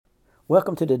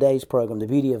Welcome to today's program, The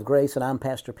Beauty of Grace, and I'm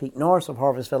Pastor Pete Norris of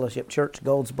Harvest Fellowship Church,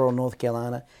 Goldsboro, North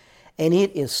Carolina. And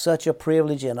it is such a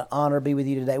privilege and an honor to be with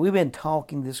you today. We've been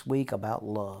talking this week about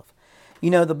love.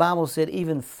 You know, the Bible said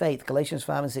even faith, Galatians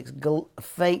 5 and 6,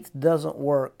 faith doesn't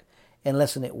work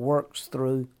unless it works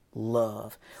through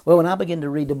love. Well, when I begin to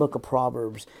read the book of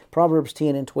Proverbs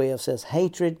 10 and 12 says,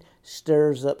 hatred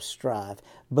stirs up strife,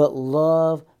 but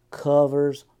love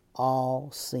covers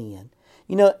all sin.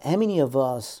 You know, how many of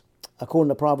us, according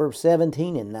to Proverbs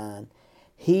 17 and 9,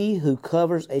 he who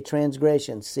covers a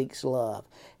transgression seeks love.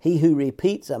 He who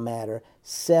repeats a matter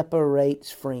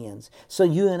separates friends. So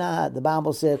you and I, the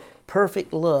Bible said,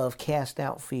 perfect love casts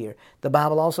out fear. The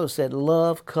Bible also said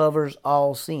love covers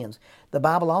all sins. The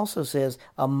Bible also says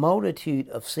a multitude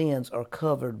of sins are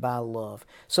covered by love.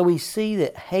 So we see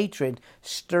that hatred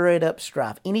stirred up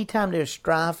strife. Anytime there's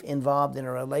strife involved in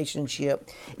a relationship,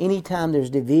 anytime there's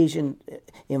division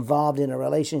involved in a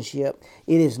relationship,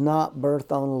 it is not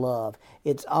birthed on love.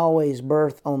 It's always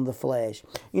birthed on the flesh.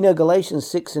 You know, Galatians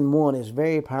 6 and 1 is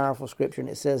very powerful scripture, and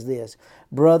it says this,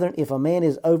 brethren, if a man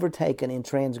is overtaken in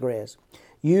transgress,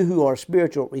 you who are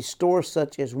spiritual, restore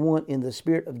such as one in the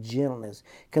spirit of gentleness,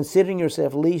 considering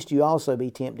yourself, lest you also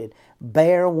be tempted.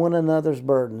 Bear one another's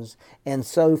burdens, and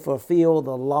so fulfill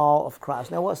the law of Christ.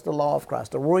 Now, what's the law of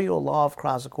Christ? The royal law of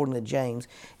Christ, according to James,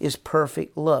 is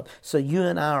perfect love. So you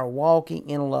and I are walking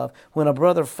in love. When a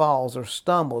brother falls or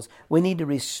stumbles, we need to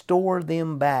restore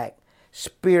them back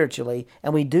spiritually,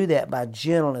 and we do that by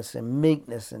gentleness and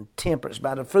meekness and temperance,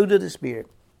 by the fruit of the Spirit.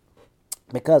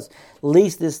 Because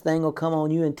least this thing will come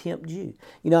on you and tempt you.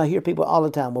 You know, I hear people all the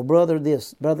time, well, brother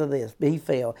this, he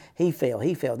fell,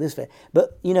 this fell.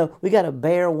 But, you know, we got to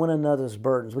bear one another's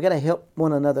burdens. We got to help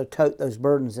one another tote those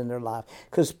burdens in their life.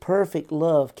 Because perfect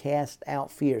love casts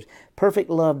out fears. Perfect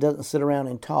love doesn't sit around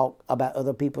and talk about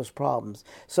other people's problems.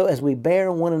 So as we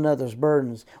bear one another's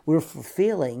burdens, we're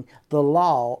fulfilling the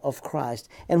law of Christ.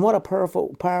 And what a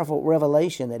powerful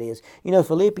revelation that is. You know,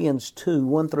 Philippians 2,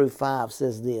 1 through 5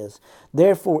 says this,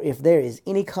 therefore, if there is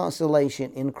any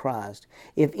consolation in Christ,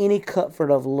 if any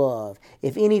comfort of love,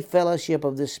 if any fellowship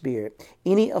of the Spirit,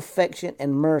 any affection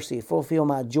and mercy, fulfill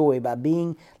my joy by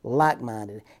being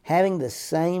like-minded, having the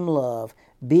same love,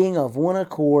 being of one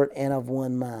accord and of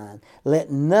one mind. Let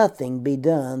nothing be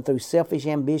done through selfish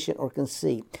ambition or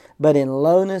conceit, but in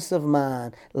lowliness of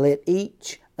mind, let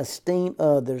each esteem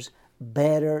others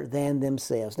better than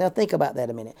themselves. Now think about that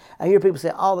a minute. I hear people say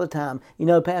all the time, you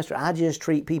know, Pastor, I just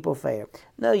treat people fair.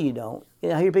 No, you don't.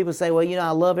 I hear people say, well, you know,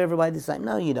 I love everybody the same.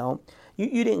 No, you don't.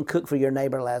 You didn't cook for your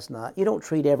neighbor last night. You don't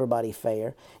treat everybody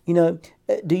fair. You know,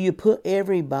 do you put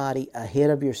everybody ahead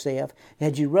of yourself?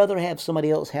 Had you rather have somebody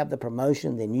else have the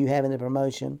promotion than you having the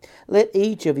promotion? Let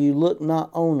each of you look not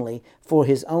only for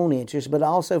his own interest, but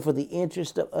also for the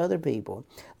interest of other people.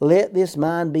 Let this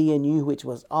mind be in you, which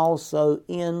was also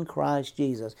in Christ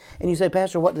Jesus. And you say,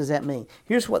 Pastor, what does that mean?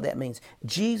 Here's what that means.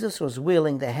 Jesus was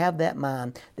willing to have that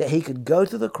mind that he could go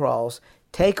to the cross,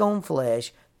 take on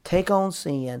flesh, take on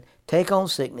sin, take on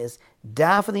sickness,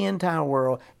 die for the entire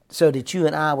world so that you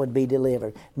and I would be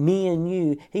delivered. Me and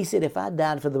you, he said, if I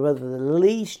died for the brother, the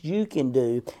least you can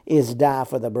do is die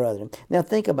for the brethren. Now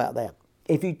think about that.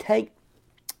 If you take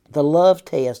the love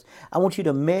test, I want you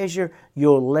to measure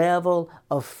your level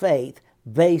of faith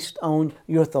based on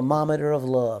your thermometer of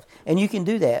love. And you can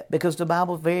do that because the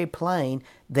Bible is very plain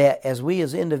that as we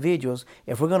as individuals,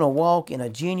 if we're going to walk in a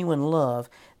genuine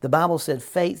love, the Bible said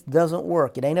faith doesn't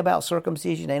work. It ain't about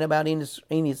circumcision. It ain't about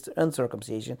any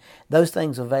uncircumcision. Those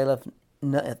things availeth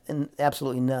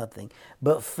absolutely nothing.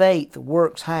 But faith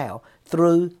works how?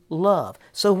 Through love.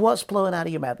 So what's flowing out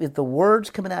of your mouth? Is the words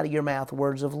coming out of your mouth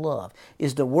words of love?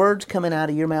 Is the words coming out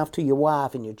of your mouth to your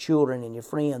wife and your children and your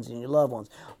friends and your loved ones?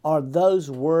 Are those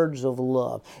words of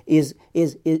love?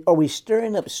 Are we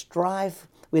stirring up strife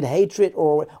with hatred,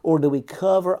 or do we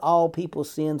cover all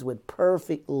people's sins with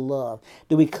perfect love?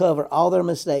 Do we cover all their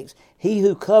mistakes? He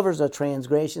who covers a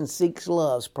transgression seeks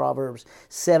love, Proverbs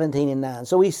 17 and 9.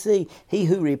 So we see he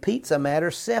who repeats a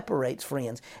matter separates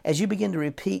friends. As you begin to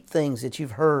repeat things that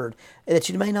you've heard, that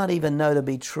you may not even know to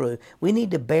be true, we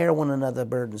need to bear one another's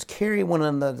burdens, carry one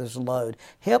another's load,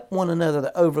 help one another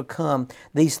to overcome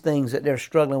these things that they're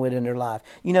struggling with in their life.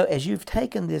 You know, as you've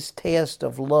taken this test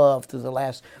of love through the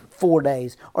last 4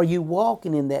 days, are you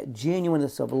walking in that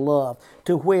genuineness of love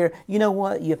to where, you know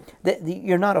what,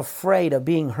 you're not afraid of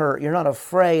being hurt. You're not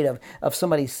afraid of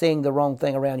somebody saying the wrong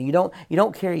thing around you. You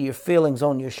don't carry your feelings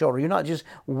on your shoulder. You're not just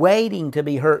waiting to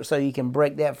be hurt so you can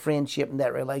break that friendship and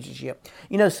that relationship.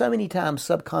 You know, so many times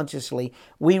subconsciously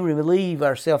we relieve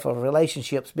ourselves of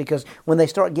relationships because when they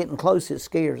start getting close, it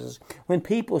scares us. When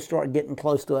people start getting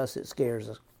close to us, it scares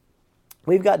us.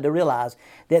 We've got to realize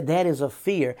that that is a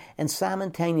fear, and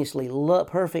simultaneously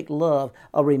perfect love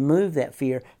will remove that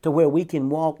fear to where we can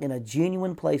walk in a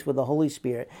genuine place with the Holy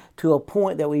Spirit to a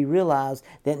point that we realize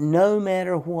that no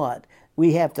matter what,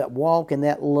 we have to walk in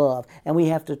that love, and we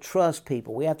have to trust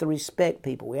people. We have to respect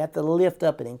people. We have to lift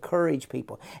up and encourage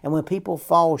people. And when people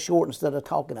fall short, instead of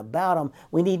talking about them,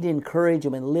 we need to encourage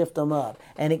them and lift them up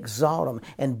and exalt them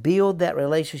and build that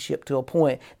relationship to a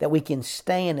point that we can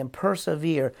stand and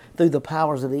persevere through the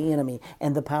powers of the enemy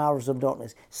and the powers of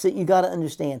darkness. See, you got to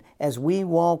understand, as we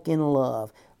walk in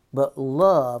love, but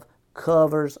love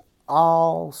covers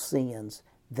all sins.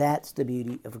 That's the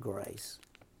beauty of grace.